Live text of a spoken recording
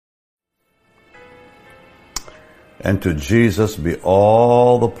And to Jesus be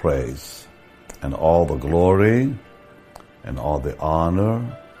all the praise and all the glory and all the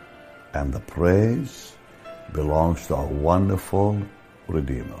honor and the praise belongs to our wonderful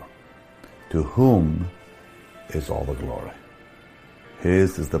Redeemer, to whom is all the glory.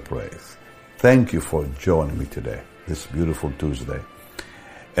 His is the praise. Thank you for joining me today, this beautiful Tuesday,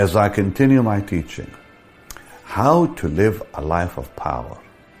 as I continue my teaching, how to live a life of power,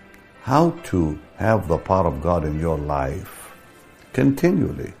 how to have the power of God in your life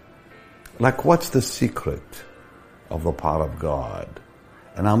continually. Like, what's the secret of the power of God?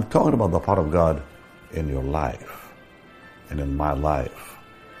 And I'm talking about the power of God in your life and in my life.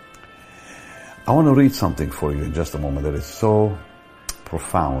 I want to read something for you in just a moment that is so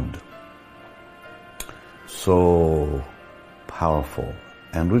profound, so powerful,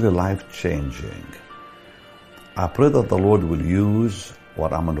 and really life-changing. I pray that the Lord will use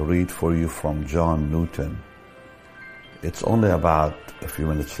what I'm going to read for you from John Newton. It's only about a few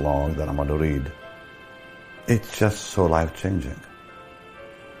minutes long that I'm going to read. It's just so life-changing.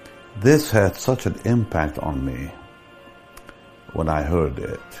 This had such an impact on me when I heard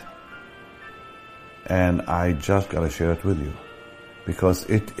it. And I just got to share it with you, because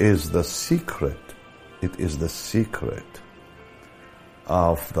it is the secret. It is the secret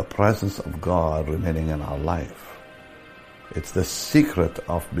of the presence of God remaining in our life. It's the secret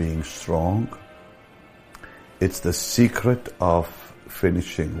of being strong. It's the secret of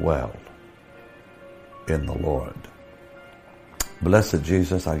finishing well in the Lord. Blessed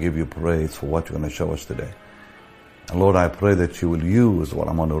Jesus, I give you praise for what you're going to show us today. And Lord, I pray that you will use what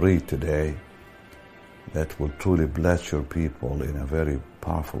I'm going to read today that will truly bless your people in a very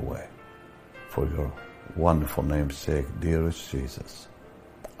powerful way. For your wonderful name's sake, dearest Jesus.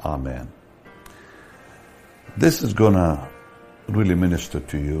 Amen. This is going to really minister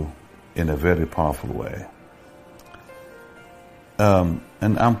to you in a very powerful way.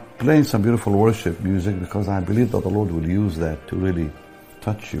 And I'm playing some beautiful worship music because I believe that the Lord will use that to really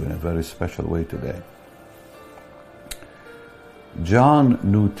touch you in a very special way today. John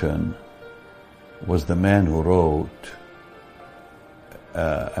Newton was the man who wrote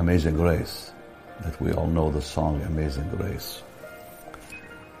Amazing Grace, that we all know the song Amazing Grace.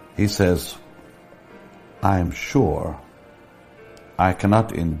 He says, I am sure I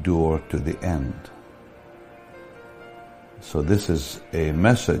cannot endure to the end. So this is a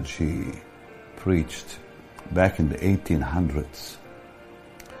message he preached back in the 1800s.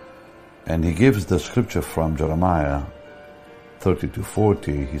 And he gives the scripture from Jeremiah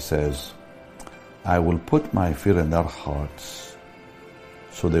 30-40. He says, I will put my fear in their hearts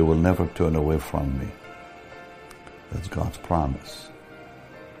so they will never turn away from me. That's God's promise.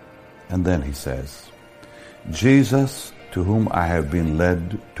 And then he says, Jesus, to whom I have been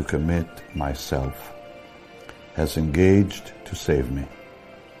led to commit myself, has engaged to save me.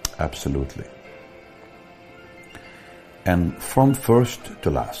 Absolutely. And from first to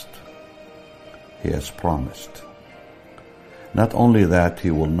last, he has promised. Not only that he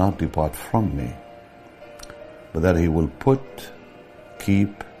will not depart from me, but that he will put,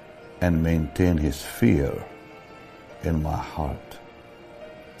 keep, and maintain his fear in my heart,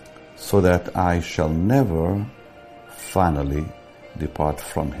 so that I shall never finally depart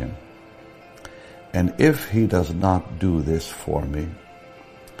from him. And if he does not do this for me,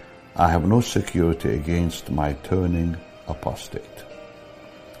 I have no security against my turning apostate.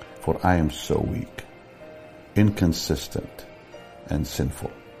 For I am so weak, inconsistent, and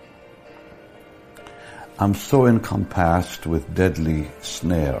sinful. I'm so encompassed with deadly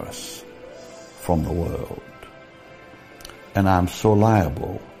snares from the world, and I'm so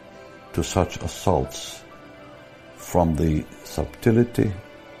liable to such assaults from the subtlety,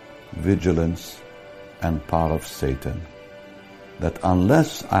 vigilance, and power of Satan, that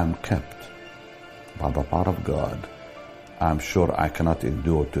unless I'm kept by the power of God, I'm sure I cannot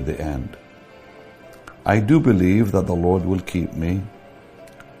endure to the end. I do believe that the Lord will keep me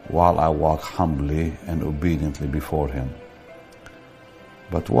while I walk humbly and obediently before him.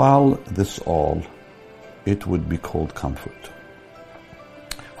 But while this all, it would be cold comfort.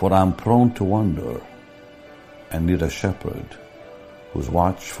 For I'm prone to wander and need a shepherd whose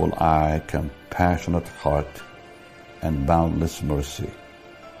watchful eye, compassionate heart, and boundless mercy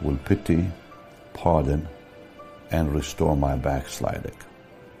will pity, pardon, and restore my backsliding.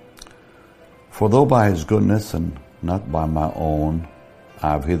 For though by his goodness and not by my own,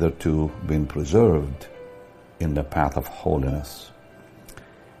 I have hitherto been preserved in the path of holiness,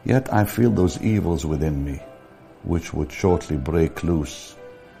 yet I feel those evils within me, which would shortly break loose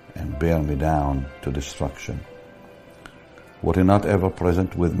and bear me down to destruction, were he not ever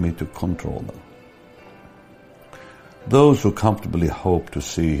present with me to control them. Those who comfortably hope to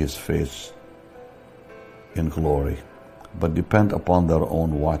see His face in glory, but depend upon their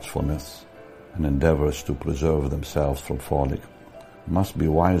own watchfulness and endeavors to preserve themselves from falling, must be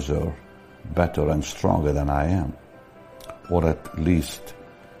wiser, better, and stronger than I am. Or at least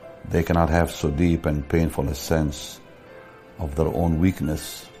they cannot have so deep and painful a sense of their own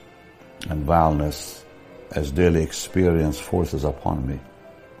weakness and vileness as daily experience forces upon me.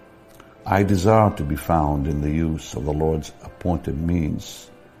 I desire to be found in the use of the Lord's appointed means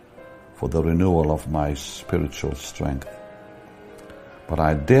for the renewal of my spiritual strength. But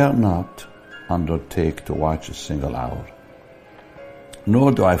I dare not undertake to watch a single hour,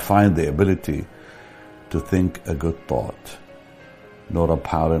 nor do I find the ability to think a good thought, nor a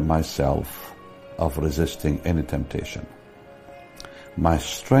power in myself of resisting any temptation. My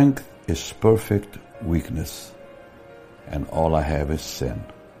strength is perfect weakness, and all I have is sin.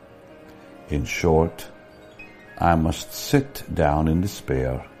 In short, I must sit down in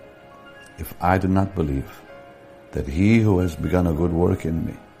despair if I do not believe that He who has begun a good work in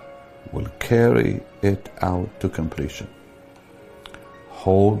me will carry it out to completion.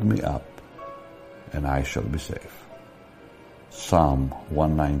 Hold me up, and I shall be safe. Psalm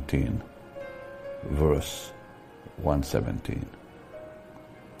 119, verse 117.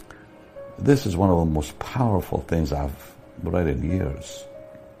 This is one of the most powerful things I've read in years.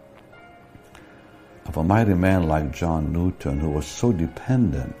 Of a mighty man like John Newton, who was so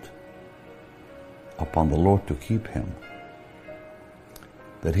dependent upon the Lord to keep him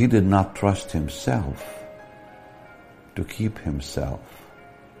that he did not trust himself to keep himself.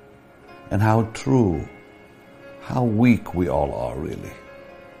 And how true, how weak we all are, really.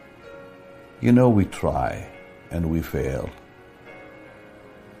 You know, we try and we fail.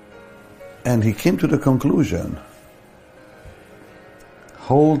 And he came to the conclusion,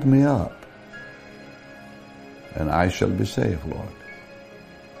 hold me up, and I shall be saved, Lord.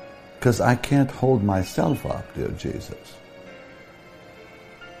 Because I can't hold myself up, dear Jesus.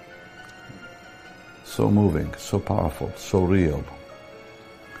 So moving, so powerful, so real.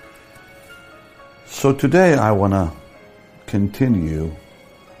 So today I want to continue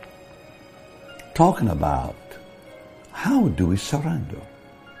talking about how do we surrender?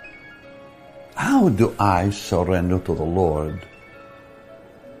 How do I surrender to the Lord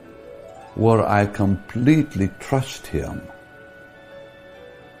where I completely trust Him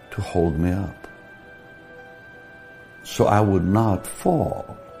to hold me up so I would not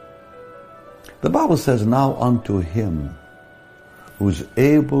fall? The Bible says, now unto Him who is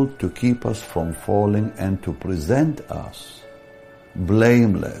able to keep us from falling and to present us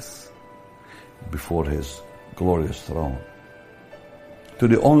blameless before His glorious throne. To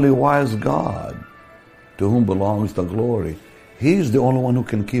the only wise God, to whom belongs the glory. He's the only one who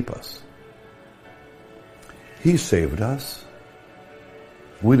can keep us. He saved us.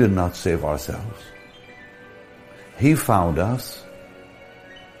 We did not save ourselves. He found us.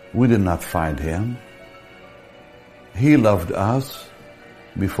 We did not find Him. He loved us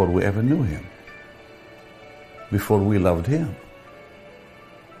before we ever knew Him, before we loved Him.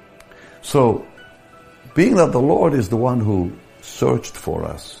 So, being that the Lord is the one who searched for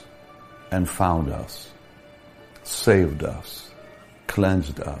us and found us, saved us,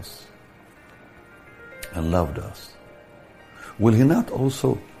 cleansed us, and loved us, will He not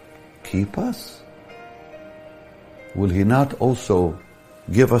also keep us? Will He not also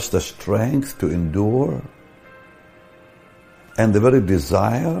give us the strength to endure and the very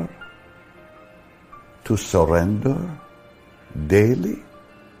desire to surrender daily?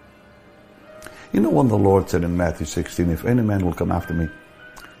 You know, when the Lord said in Matthew 16, if any man will come after me,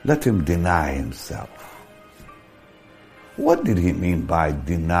 let him deny himself. What did He mean by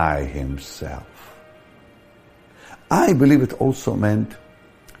deny Himself? I believe it also meant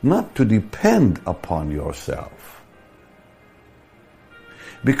not to depend upon yourself.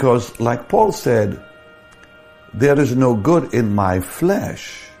 Because like Paul said, there is no good in my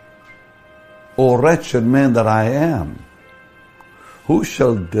flesh. O wretched man that I am, who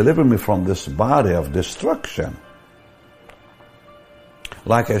shall deliver me from this body of destruction?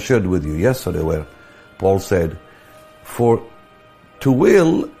 Like I shared with you yesterday, where Paul said, for to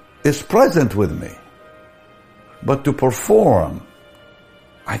will is present with me, but to perform,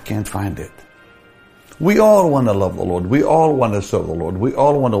 I can't find it. We all want to love the Lord. We all want to serve the Lord. We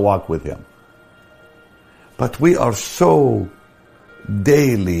all want to walk with Him. But we are so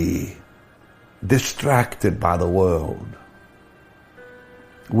daily distracted by the world.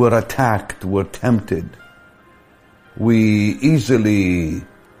 We're attacked. We're tempted. We easily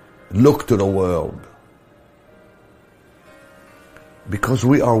look to the world because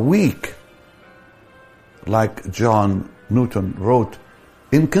we are weak. like John Newton wrote,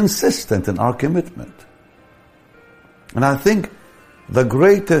 inconsistent in our commitment. And I think the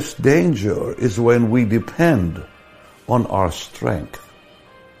greatest danger is when we depend on our strength.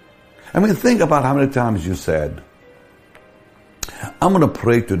 I mean, think about how many times you said, I'm going to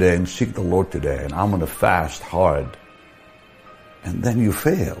pray today and seek the Lord today, and I'm going to fast hard. And then you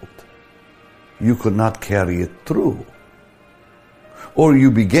failed. You could not carry it through. Or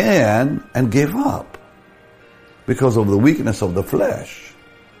you began and gave up because of the weakness of the flesh.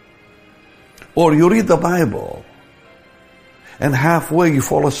 Or you read the Bible and halfway you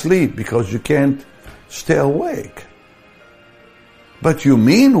fall asleep because you can't stay awake. But you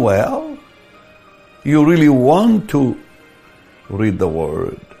mean well. You really want to read the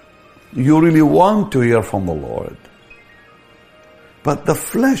Word. You really want to hear from the Lord. But the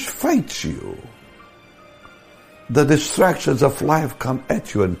flesh fights you. The distractions of life come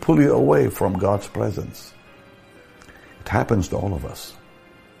at you and pull you away from God's presence. It happens to all of us.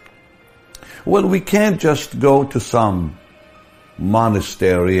 Well, we can't just go to some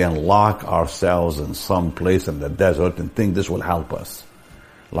monastery and lock ourselves in some place in the desert and think this will help us,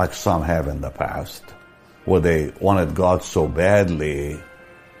 like some have in the past, where they wanted God so badly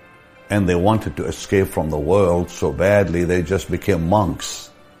and they wanted to escape from the world so badly they just became monks.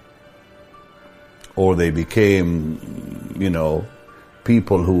 Or they became,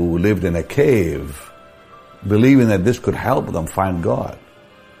 people who lived in a cave, believing that this could help them find God.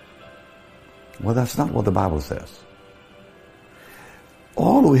 Well, that's not what the Bible says.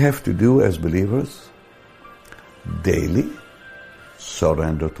 All we have to do as believers, daily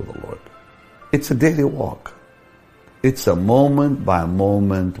surrender to the Lord. It's a daily walk. It's a moment by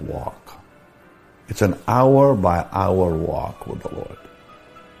moment walk. It's an hour by hour walk with the Lord.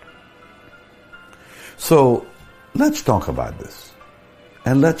 So let's talk about this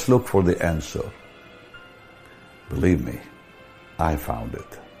and let's look for the answer. Believe me, I found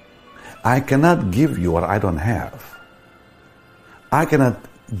it. I cannot give you what I don't have. I cannot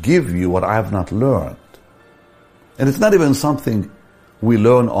give you what I have not learned. And it's not even something we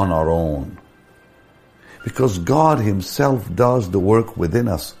learn on our own. Because God Himself does the work within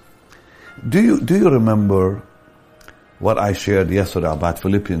us. Do you remember what I shared yesterday about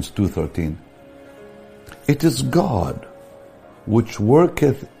Philippians 2:13? It is God which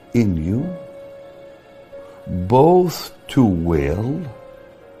worketh in you both to will,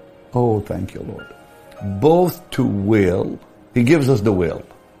 oh thank you Lord, both to will, He gives us the will.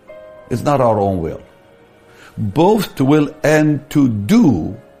 It's not our own will. Both to will and to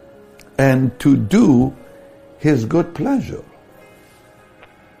do His good pleasure.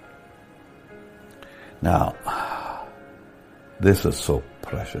 Now, this is so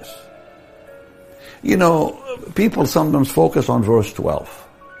precious. People sometimes focus on verse 12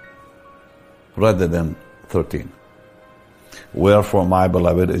 rather than 13. Wherefore, my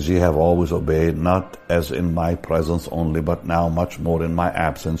beloved, as ye have always obeyed, not as in my presence only, but now much more in my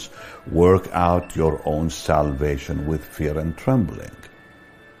absence, work out your own salvation with fear and trembling.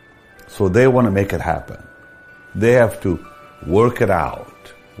 So they want to make it happen. They have to work it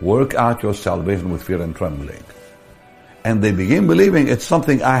out. Work out your salvation with fear and trembling. And they begin believing it's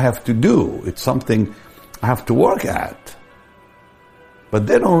something I have to do. It's something I have to work at. But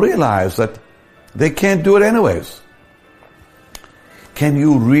they don't realize that they can't do it anyways. Can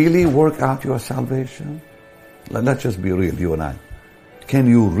you really work out your salvation? Let's just be real, you and I. Can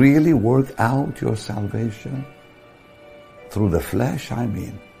you really work out your salvation? Through the flesh, I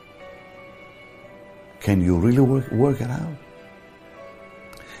mean. Can you really work it out?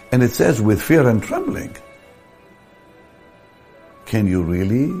 And it says with fear and trembling. Can you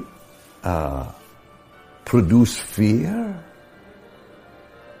really produce fear?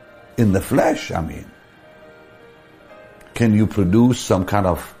 In the flesh, I mean. Can you produce some kind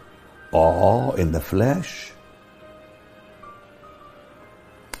of awe in the flesh?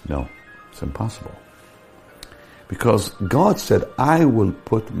 No, it's impossible. Because God said, I will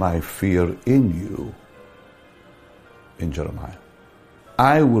put my fear in you, in Jeremiah.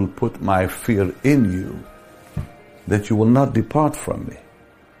 I will put my fear in you, that you will not depart from me.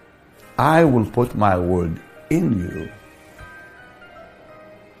 I will put my word in you.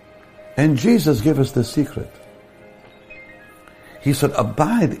 And Jesus gave us the secret. He said,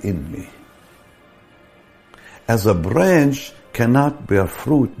 abide in me. As a branch cannot bear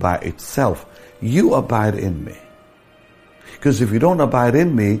fruit by itself, you abide in me. Because if you don't abide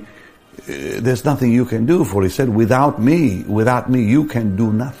in me, there's nothing you can do. For He said, without me, you can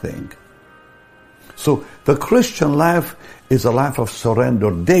do nothing. So the Christian life is a life of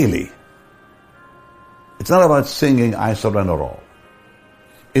surrender daily. It's not about singing, I surrender all.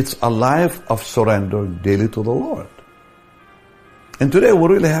 It's a life of surrender daily to the Lord. And today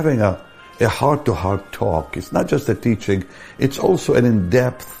we're really having a heart-to-heart talk. It's not just a teaching, it's also an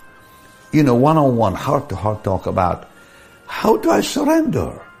in-depth, one-on-one, heart-to-heart talk about how do I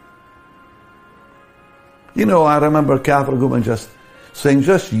surrender? I remember Catholic women just saying,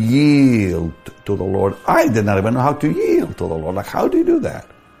 just yield to the Lord. I did not even know how to yield to the Lord. Like, how do you do that?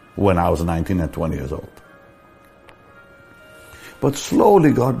 When I was 19 and 20 years old. But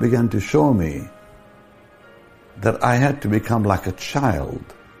slowly God began to show me that I had to become like a child.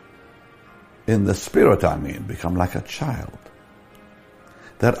 In the spirit, become like a child.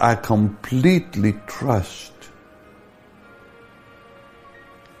 That I completely trust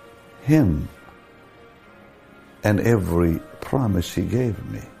Him and every promise He gave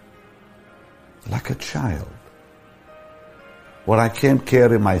me. Like a child. Where I can't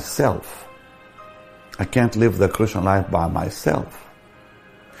carry myself. I can't live the Christian life by myself.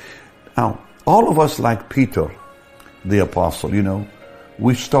 Now, all of us, like Peter, the apostle,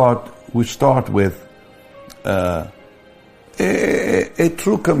 we start with a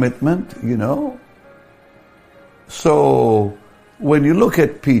true commitment, So, when you look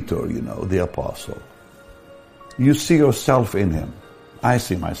at Peter, the apostle, you see yourself in him. I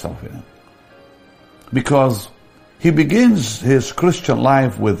see myself in him. Because he begins his Christian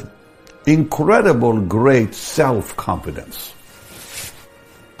life with incredible, great self-confidence.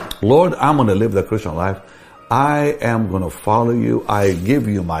 Lord, I'm going to live the Christian life. I am going to follow you. I give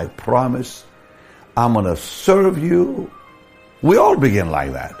you my promise. I'm going to serve you. We all begin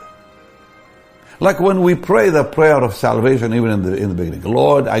like that. Like when we pray the prayer of salvation, even in the beginning.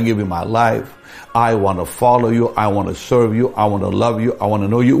 Lord, I give you my life. I want to follow you. I want to serve you. I want to love you. I want to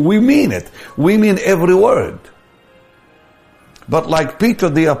know you. We mean it. We mean every word. But like Peter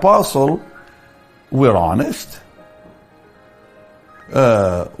the apostle, we're honest.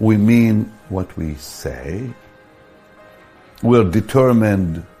 We mean what we say. We're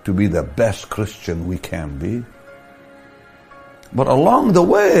determined to be the best Christian we can be. But along the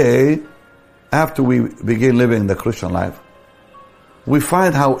way, after we begin living the Christian life, we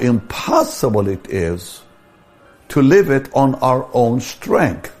find how impossible it is to live it on our own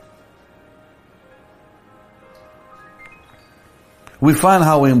strength. We find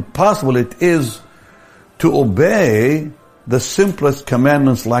how impossible it is to obey the simplest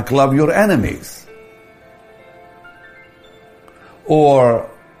commandments like love your enemies. Or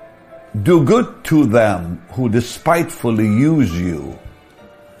do good to them who despitefully use you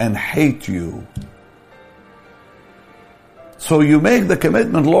and hate you. So you make the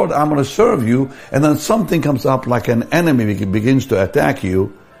commitment, Lord, I'm going to serve you, and then something comes up like an enemy begins to attack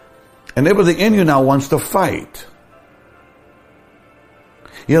you, and everything in you now wants to fight.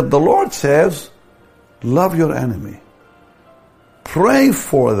 Yet the Lord says, love your enemy. Pray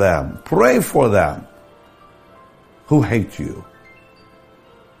for them. Pray for them who hate you,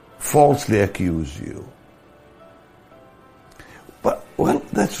 falsely accuse you. But, well,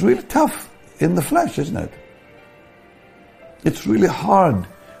 that's really tough in the flesh, isn't it? It's really hard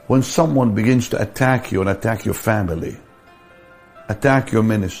when someone begins to attack you and attack your family, attack your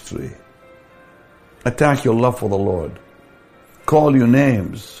ministry, attack your love for the Lord, call you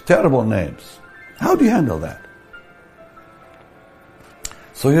names, terrible names. How do you handle that?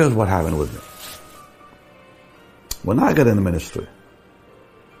 So here's what happened with me. When I got in the ministry,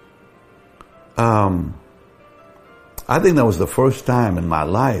 I think that was the first time in my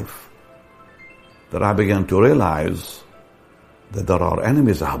life that I began to realize that there are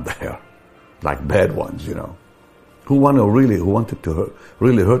enemies out there, like bad ones, who wanted to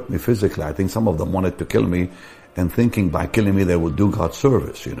really hurt me physically. I think some of them wanted to kill me, and thinking by killing me they would do God's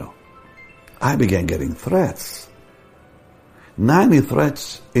service, I began getting threats. 90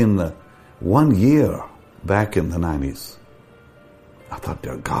 threats in 1 year back in the 90s. I thought,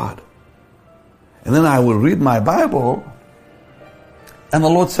 dear God. And then I would read my Bible, and the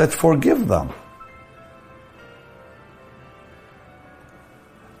Lord said, forgive them.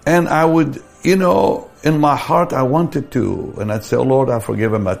 And I would, in my heart I wanted to, and I'd say, oh Lord, I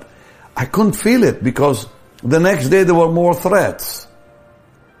forgive him, but I couldn't feel it because the next day there were more threats.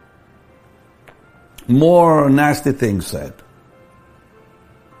 More nasty things said.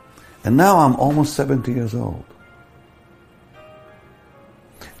 And now I'm almost 70 years old.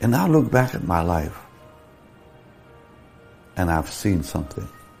 And I look back at my life and I've seen something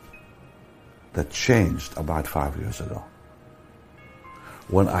that changed about 5 years ago.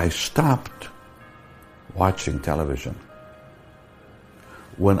 When I stopped watching television,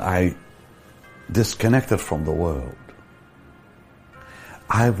 when I disconnected from the world,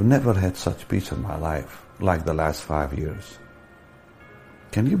 I've never had such peace in my life like the last 5 years.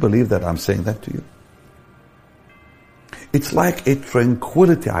 Can you believe that I'm saying that to you? It's like a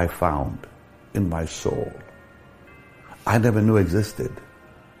tranquility I found in my soul I never knew existed.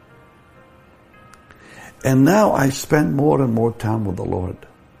 And now I spend more and more time with the Lord.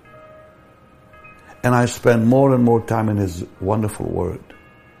 And I spend more and more time in His wonderful Word.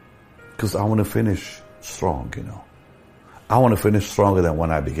 Because I want to finish strong, I want to finish stronger than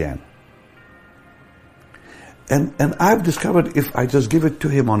when I began. And I've discovered if I just give it to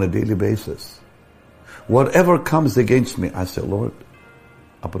Him on a daily basis, whatever comes against me, I say, Lord,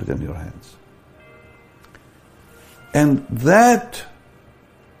 I put it in your hands. And that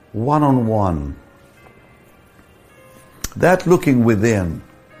one-on-one, that looking within,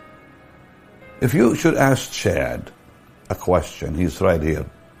 if you should ask Chad a question, he's right here,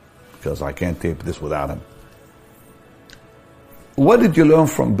 because I can't tape this without him. What did you learn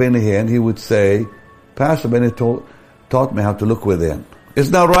from Benny Hinn? He would say, Pastor Benny taught me how to look within.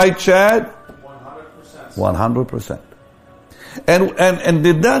 Isn't that right, Chad? 100%. 100%. And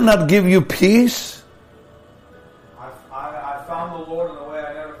did that not give you peace? I found the Lord in a way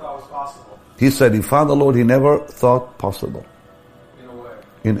I never thought was possible. He said he found the Lord he never thought possible. In a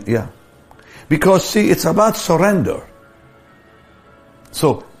way. Yeah. Because see, it's about surrender.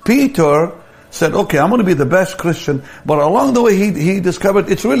 So Peter said, okay, I'm going to be the best Christian, but along the way he discovered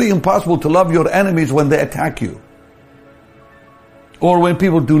it's really impossible to love your enemies when they attack you. Or when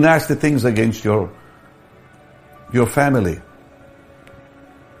people do nasty things against your family.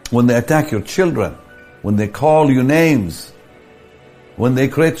 When they attack your children. When they call you names. When they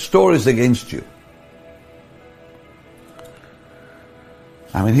create stories against you.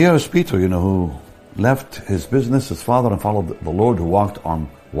 I mean, here is Peter, who left his business, his father, and followed the Lord, who walked on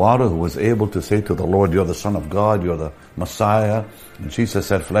water, who was able to say to the Lord, you're the Son of God, you're the Messiah. And Jesus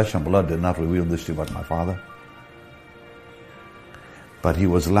said, flesh and blood did not reveal this to you but my Father. But he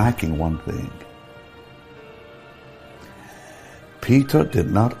was lacking one thing. Peter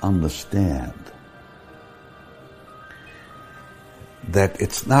did not understand that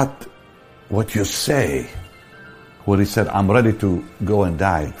it's not what you say. When he said, I'm ready to go and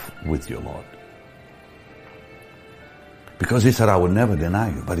die with you, Lord. Because he said, I will never deny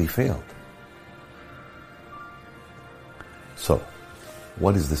you, but he failed. So,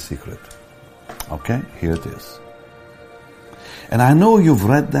 what is the secret? Okay, here it is. And I know you've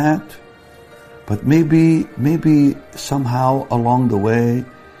read that, but maybe somehow along the way,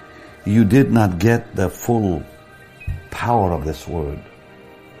 you did not get the full power of this word.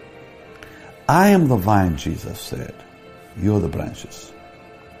 I am the vine, Jesus said. You're the branches.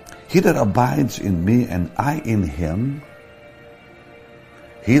 He that abides in me and I in him.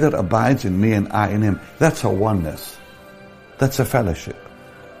 He that abides in me and I in him. That's a oneness. That's a fellowship.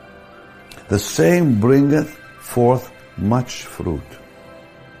 The same bringeth forth much fruit.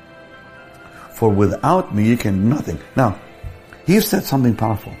 For without me ye can nothing. Now, he said something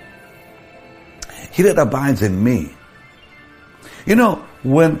powerful. He that abides in me.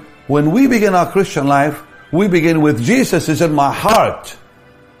 When we begin our Christian life, we begin with Jesus is in my heart.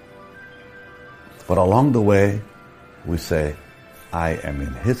 But along the way, we say, I am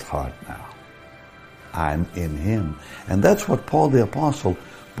in his heart now. I'm in him. And that's what Paul the Apostle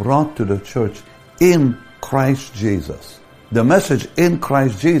brought to the church in Christ Jesus. The message in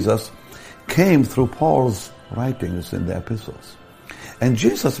Christ Jesus came through Paul's writings in the epistles. And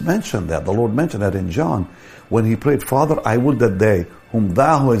Jesus mentioned that, the Lord mentioned that in John, when he prayed, Father, I would that they, whom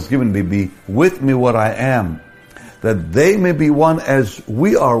thou hast given me, be with me where I am, that they may be one as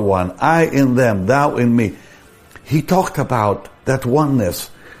we are one, I in them, thou in me. He talked about that oneness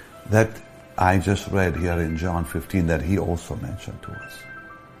that I just read here in John 15 that he also mentioned to us.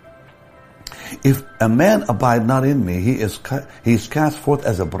 If a man abide not in me, he is cast forth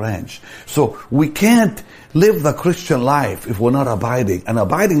as a branch. So we can't live the Christian life if we're not abiding. And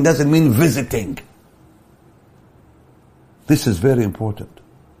abiding doesn't mean visiting. This is very important.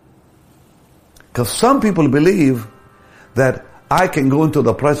 Because some people believe that I can go into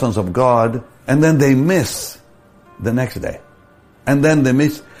the presence of God and then they miss the next day. And then they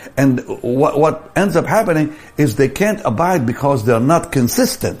miss. And what ends up happening is they can't abide because they're not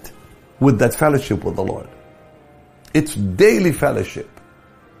consistent with that fellowship with the Lord. It's daily fellowship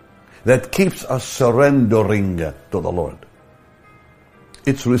that keeps us surrendering to the Lord.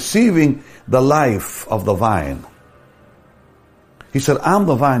 It's receiving the life of the vine. He said, I'm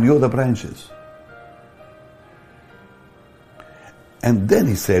the vine, you're the branches. And then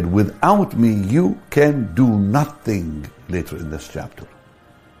he said, without me you can do nothing, later in this chapter.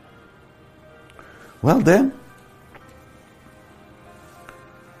 Well then,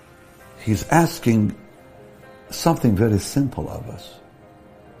 he's asking something very simple of us.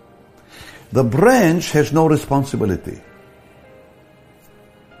 The branch has no responsibility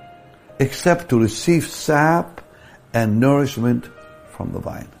except to receive sap and nourishment from the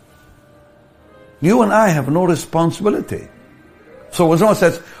vine. You and I have no responsibility. So when someone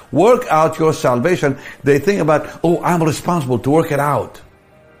says, work out your salvation, they think about, oh, I'm responsible to work it out.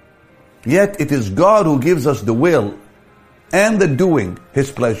 Yet it is God who gives us the will and the doing,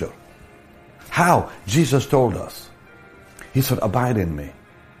 His pleasure. How? Jesus told us. He said, abide in me.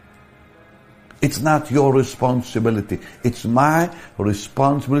 It's not your responsibility. It's my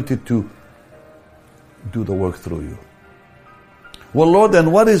responsibility to do the work through you. Well, Lord,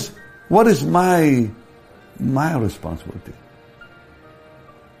 then what is my responsibility?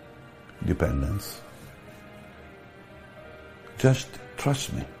 Dependence. Just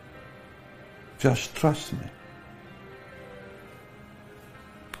trust me. Just trust me.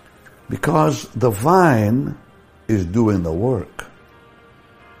 Because the vine is doing the work.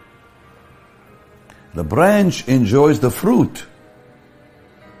 The branch enjoys the fruit.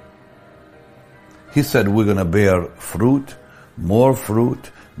 He said we're going to bear fruit, more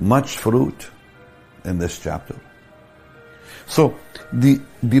fruit, much fruit in this chapter. So the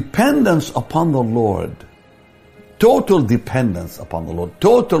dependence upon the Lord, total dependence upon the Lord,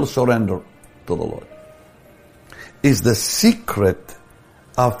 total surrender to the Lord, is the secret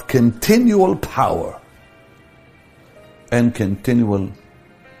of continual power and continual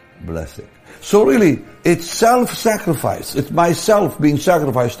blessing. So really, it's self-sacrifice. It's myself being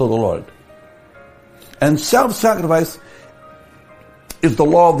sacrificed to the Lord. And self-sacrifice is the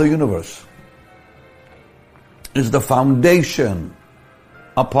law of the universe. Is the foundation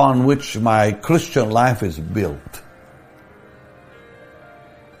upon which my Christian life is built.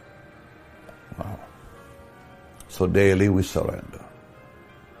 Wow. So daily we surrender.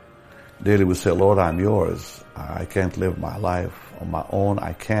 Daily we say, Lord, I'm yours. I can't live my life on my own.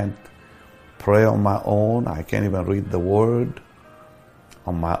 I can't pray on my own. I can't even read the Word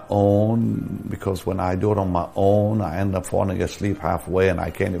on my own, because when I do it on my own, I end up falling asleep halfway and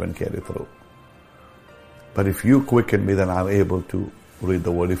I can't even carry through. But if you quicken me, then I'm able to read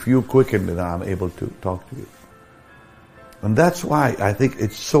the Word. If you quicken me, then I'm able to talk to you. And that's why I think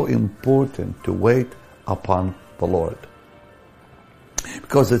it's so important to wait upon the Lord.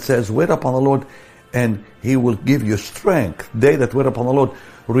 Because it says, wait upon the Lord and He will give you strength. They that wait upon the Lord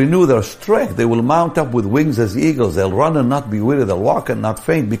renew their strength. They will mount up with wings as eagles. They'll run and not be weary. They'll walk and not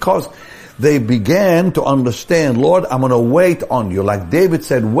faint. Because they began to understand, Lord, I'm going to wait on you. Like David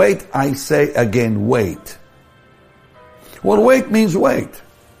said, wait, I say again, wait. Well, wait means wait.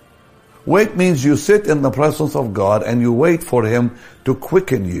 Wait means you sit in the presence of God and you wait for Him to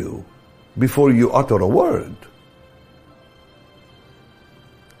quicken you before you utter a word.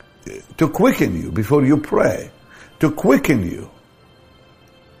 To quicken you before you pray. To quicken you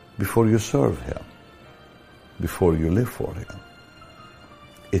before you serve Him. Before you live for Him.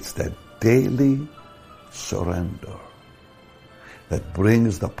 It's that daily surrender that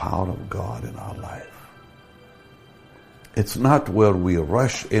brings the power of God in our life. It's not where we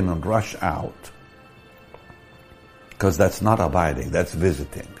rush in and rush out, because that's not abiding, that's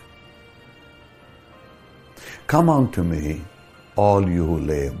visiting. Come unto me, all you who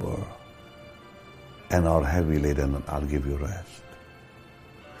labor and are heavy laden, and I'll give you rest.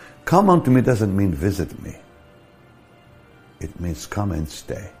 Come unto me doesn't mean visit me. It means come and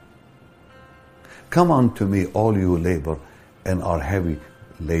stay. Come unto me, all you who labor and are heavy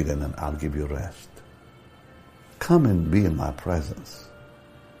laden, and I'll give you rest. Come and be in my presence.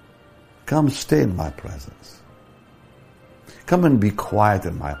 Come stay in my presence. Come and be quiet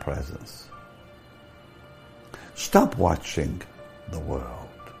in my presence. Stop watching the world.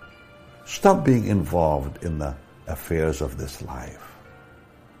 Stop being involved in the affairs of this life.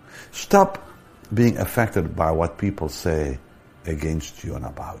 Stop being affected by what people say against you and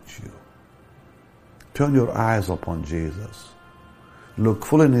about you. Turn your eyes upon Jesus. Look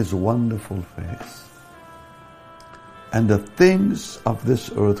full in His wonderful face. And the things of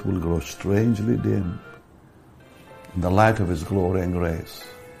this earth will grow strangely dim in the light of His glory and grace.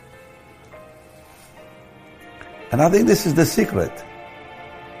 And I think this is the secret.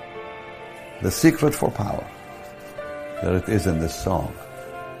 The secret for power. There it is in this song.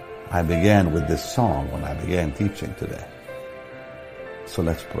 I began with this song when I began teaching today. So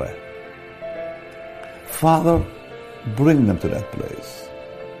let's pray. Father, bring them to that place.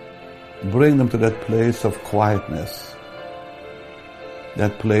 Bring them to that place of quietness.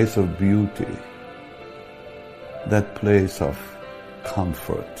 That place of beauty. That place of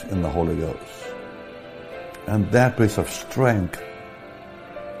comfort in the Holy Ghost. And that place of strength,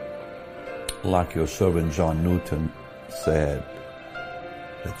 like your servant John Newton said,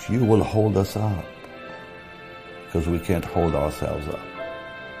 that you will hold us up, because we can't hold ourselves up.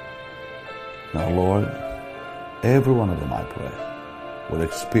 Now, Lord, every one of them, I pray, will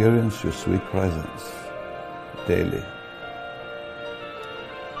experience your sweet presence daily.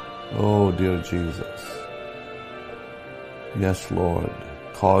 Oh, dear Jesus. Yes, Lord,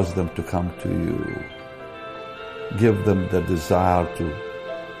 cause them to come to you. Give them the desire to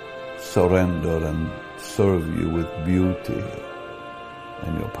surrender and serve you with beauty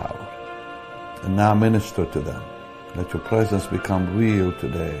and your power. And now minister to them. Let your presence become real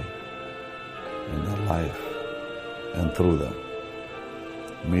today in their life and through them.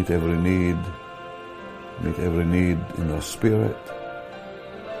 Meet every need in their spirit,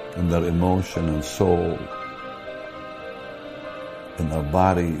 in their emotion and soul, in their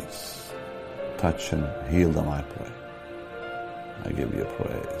bodies. Touch and heal them, I pray. I give you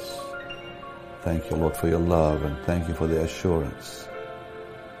praise. Thank you, Lord, for your love, and thank you for the assurance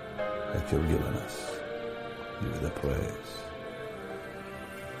that you've given us. Give you the praise.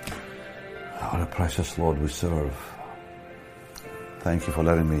 What a precious Lord we serve. Thank you for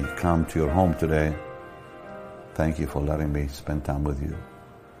letting me come to your home today. Thank you for letting me spend time with you.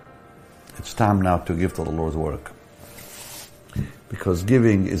 It's time now to give to the Lord's work, because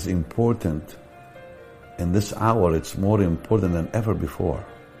giving is important. In this hour, it's more important than ever before.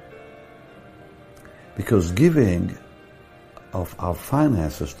 Because giving of our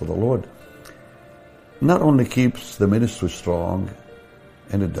finances to the Lord not only keeps the ministry strong,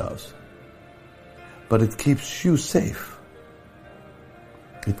 and it does, but it keeps you safe.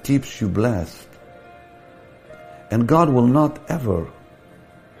 It keeps you blessed. And God will not ever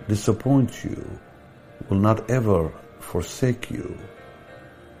disappoint you, will not ever forsake you,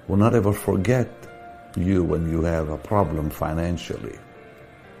 will not ever forget you when you have a problem financially.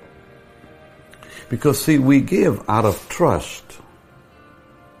 Because see, we give out of trust.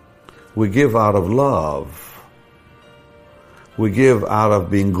 We give out of love. We give out of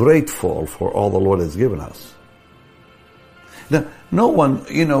being grateful for all the Lord has given us. Now, no one,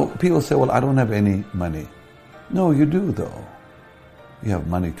 people say, well, I don't have any money. No, you do though. You have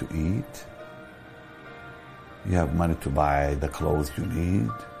money to eat. You have money to buy the clothes you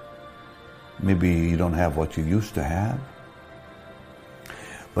need. Maybe you don't have what you used to have.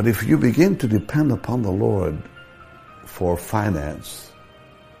 But if you begin to depend upon the Lord for finance,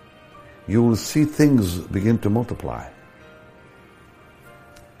 you will see things begin to multiply.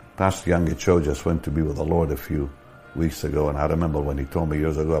 Pastor Yonggi Cho just went to be with the Lord a few weeks ago, and I remember when he told me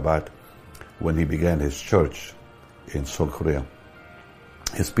years ago about when he began his church in Seoul, Korea.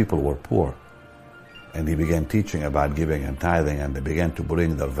 His people were poor, and he began teaching about giving and tithing, and they began to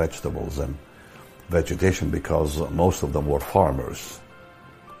bring their vegetables and vegetation because most of them were farmers.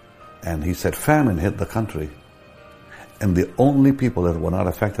 And he said famine hit the country, and the only people that were not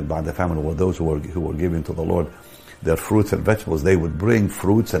affected by the famine were those who were giving to the Lord their fruits and vegetables. They would bring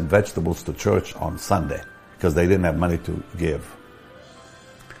fruits and vegetables to church on Sunday because they didn't have money to give.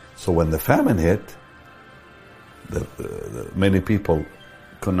 So when the famine hit, many people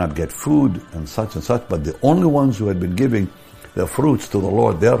could not get food and such, but the only ones who had been giving their fruits to the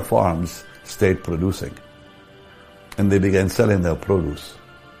Lord, their farms, stayed producing. And they began selling their produce.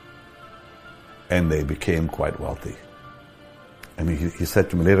 And they became quite wealthy. And he said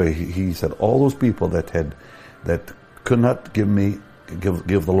to me later, he said, all those people that could not give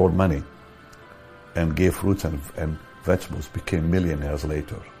the Lord money and gave fruits and vegetables became millionaires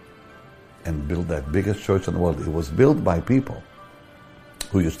later and built that biggest church in the world. It was built by people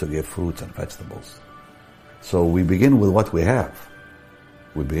who used to give fruits and vegetables. So we begin with what we have.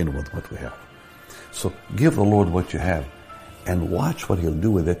 We begin with what we have. So give the Lord what you have and watch what He'll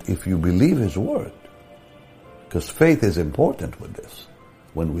do with it if you believe His word. Because faith is important with this.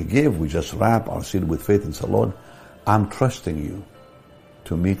 When we give, we just wrap our seed with faith and say, Lord, I'm trusting you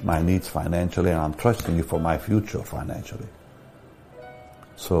to meet my needs financially, and I'm trusting you for my future financially.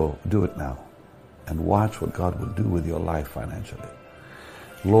 So do it now and watch what God will do with your life financially.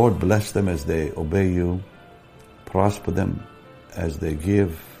 Lord, bless them as they obey you. Prosper them as they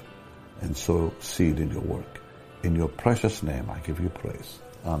give and sow seed in your work. In your precious name, I give you praise.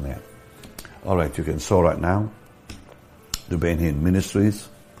 Amen. All right, you can sow right now to Ben Hinn Ministries.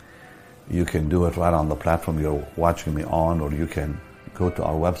 You can do it right on the platform you're watching me on, or you can go to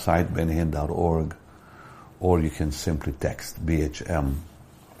our website, bennyhinn.org, or you can simply text BHM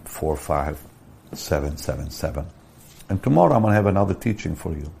 45777. And tomorrow I'm going to have another teaching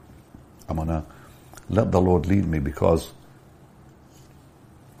for you. I'm going to let the Lord lead me, because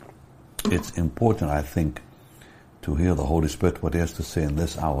it's important, I think, to hear the Holy Spirit, what He has to say in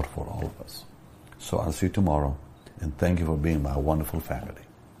this hour for all of us. So I'll see you tomorrow, and thank you for being my wonderful family.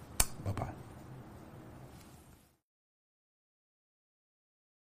 Bye-bye.